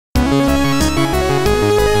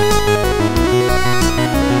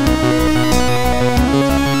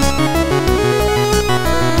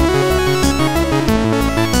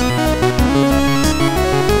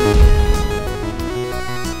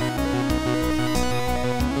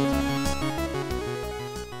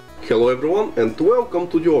Hello everyone and welcome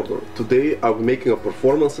to the order. Today I'll be making a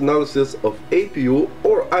performance analysis of APU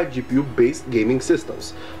or iGPU based gaming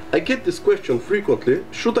systems. I get this question frequently: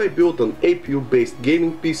 should I build an APU based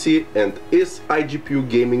gaming PC and is iGPU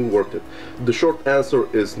gaming worth it? The short answer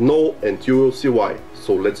is no, and you will see why.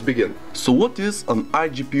 So let's begin. So what is an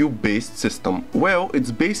iGPU based system? Well,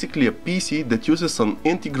 it's basically a PC that uses an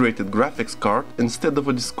integrated graphics card instead of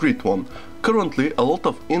a discrete one. Currently, a lot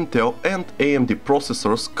of Intel and AMD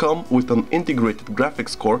processors come with an integrated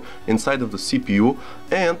graphics core inside of the CPU,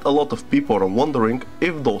 and a lot of people are wondering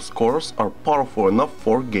if those cores are powerful enough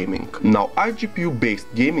for gaming. Now, iGPU based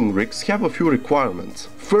gaming rigs have a few requirements.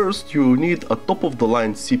 First, you need a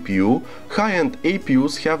top-of-the-line CPU. High-end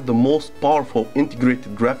APUs have the most powerful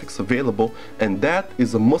integrated graphics available, and that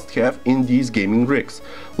is a must-have in these gaming rigs.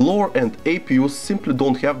 Lower-end APUs simply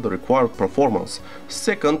don't have the required performance.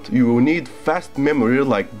 Second, you will need fast memory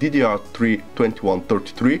like DDR3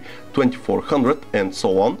 2133, 2400 and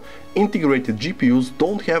so on. Integrated GPUs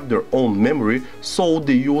don't have their own memory, so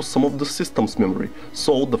they use some of the system's memory.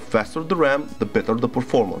 So the faster the RAM, the better the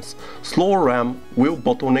performance. Slower RAM will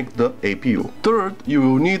bottleneck the APU. Third, you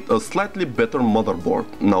will need a slightly better motherboard.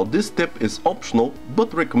 Now this step is optional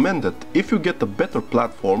but recommended. If you get a better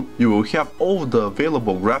platform, you will have all of the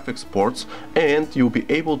available graphics ports and you'll be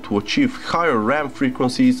able to achieve higher RAM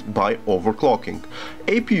frequencies by overclocking.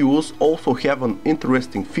 APUs also have an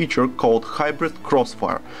interesting feature called hybrid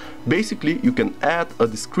crossfire. Basically, you can add a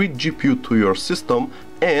discrete GPU to your system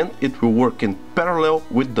and it will work in parallel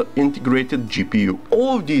with the integrated GPU.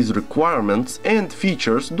 All of these requirements and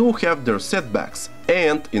features do have their setbacks,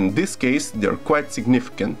 and in this case they're quite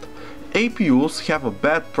significant. APUs have a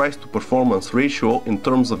bad price to performance ratio in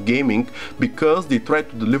terms of gaming because they try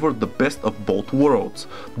to deliver the best of both worlds,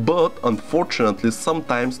 but unfortunately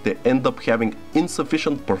sometimes they end up having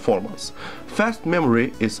insufficient performance. Fast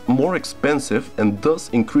memory is more expensive and thus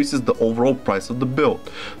increases the overall price of the build.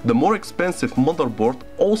 The more expensive motherboard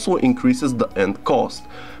also increases the end cost.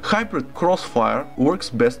 Hybrid crossfire works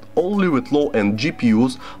best only with low-end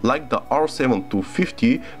GPUs like the R7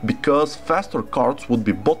 because faster cards would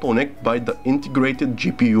be bottlenecked by the integrated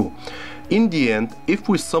GPU. In the end, if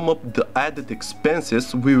we sum up the added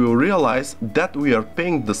expenses, we will realize that we are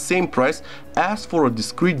paying the same price as for a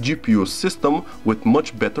discrete GPU system with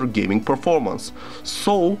much better gaming performance.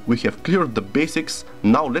 So we have cleared the basics,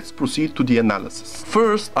 now let's proceed to the analysis.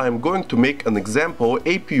 First, I am going to make an example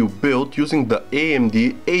APU build using the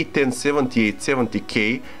AMD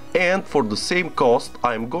A107870K, and for the same cost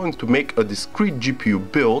I am going to make a discrete GPU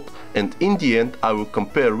build, and in the end I will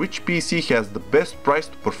compare which PC has the best price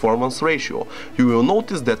to performance ratio. You will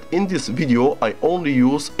notice that in this video I only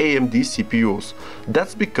use AMD CPUs.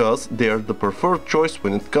 That's because they are the preferred choice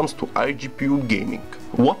when it comes to iGPU gaming.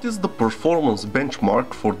 What is the performance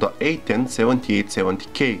benchmark for the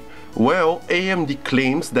A107870K? Well, AMD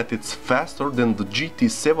claims that it's faster than the GT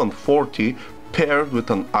 740 paired with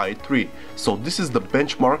an i3, so this is the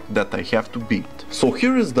benchmark that I have to beat. So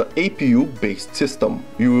here is the APU based system.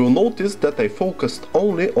 You will notice that I focused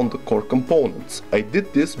only on the core components. I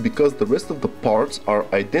did this because the rest of the parts are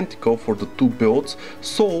identical for the two builds,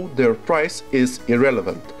 so their price is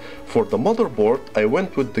irrelevant. For the motherboard, I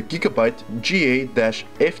went with the Gigabyte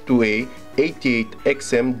GA-F2A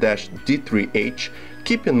 88XM-D3H.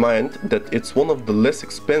 Keep in mind that it's one of the less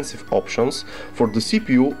expensive options. For the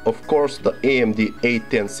CPU, of course, the AMD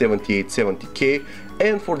A107870K,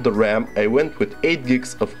 and for the RAM I went with 8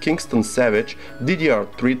 gigs of Kingston Savage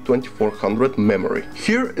DDR3 2400 memory.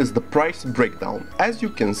 Here is the price breakdown. As you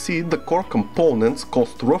can see, the core components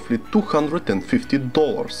cost roughly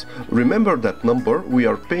 $250. Remember that number, we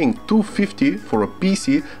are paying $250 for a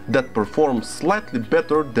PC that performs slightly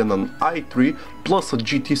better than an i3 plus a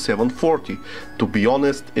GT 740. To be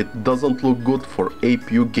honest, it doesn't look good for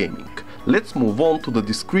APU gaming. Let's move on to the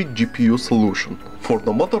discrete GPU solution. For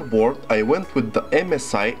the motherboard, I went with the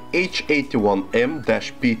MSI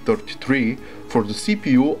H81M-P33. For the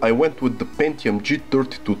CPU, I went with the Pentium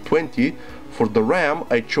G3220. For the RAM,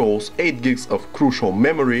 I chose 8 gigs of Crucial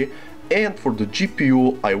memory, and for the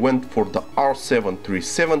GPU, I went for the R7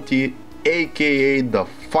 370, aka the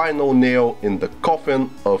final nail in the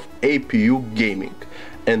coffin of APU gaming.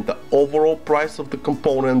 And the overall price of the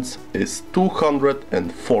components is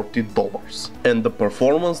 $240. And the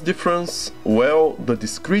performance difference? Well, the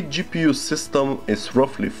discrete GPU system is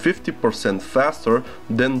roughly 50% faster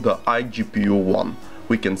than the iGPU one.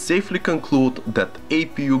 We can safely conclude that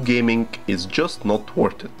APU gaming is just not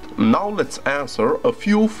worth it. Now let's answer a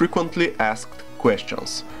few frequently asked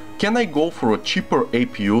questions. Can I go for a cheaper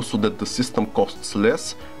APU so that the system costs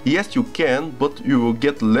less? Yes, you can, but you will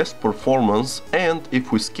get less performance, and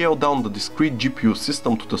if we scale down the discrete GPU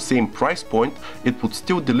system to the same price point, it would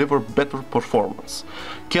still deliver better performance.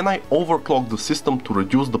 Can I overclock the system to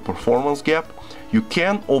reduce the performance gap? You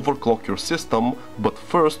can overclock your system, but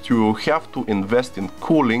first you will have to invest in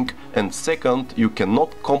cooling, and second, you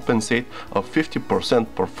cannot compensate a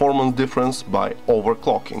 50% performance difference by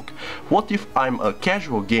overclocking. What if I'm a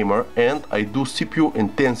casual gamer and I do CPU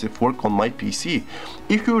intensive work on my PC?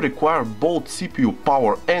 If you require both CPU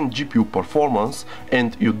power and GPU performance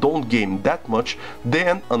and you don't game that much,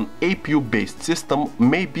 then an APU based system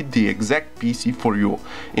may be the exact PC for you.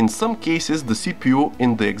 In some cases, the CPU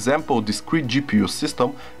in the example discrete GPU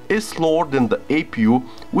system is slower than the APU,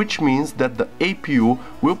 which means that the APU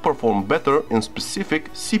will perform better in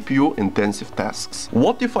specific CPU intensive tasks.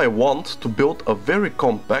 What if I want to build a very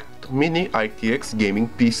compact mini ITX gaming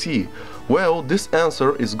PC? Well, this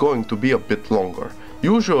answer is going to be a bit longer.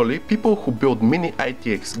 Usually, people who build mini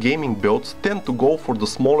ITX gaming builds tend to go for the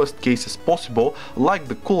smallest cases possible, like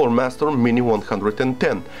the Cooler Master Mini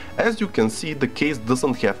 110. As you can see, the case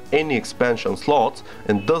doesn't have any expansion slots,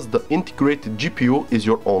 and thus the integrated GPU is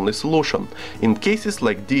your only solution. In cases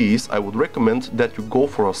like these, I would recommend that you go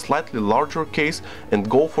for a slightly larger case and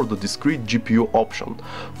go for the discrete GPU option.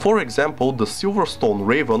 For example, the Silverstone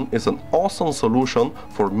Raven is an awesome solution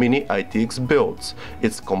for mini ITX builds.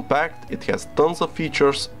 It's compact, it has tons of features,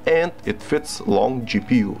 and it fits long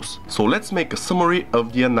GPUs. So let's make a summary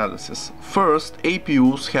of the analysis. First,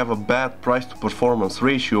 APUs have a bad price to performance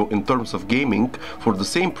ratio in terms of gaming. For the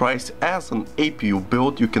same price as an APU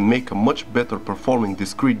build, you can make a much better performing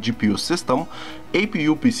discrete GPU system.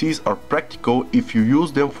 APU PCs are practical if you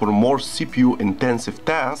use them for more CPU intensive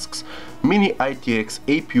tasks. Mini ITX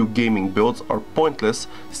APU gaming builds are pointless.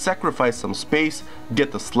 Sacrifice some space,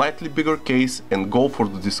 get a slightly bigger case, and go for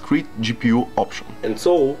the discrete GPU option. And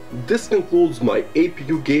so, this concludes my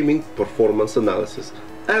APU gaming performance analysis.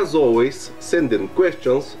 As always, send in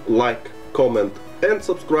questions, like, comment, and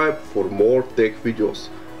subscribe for more tech videos.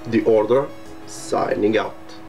 The Order, signing out.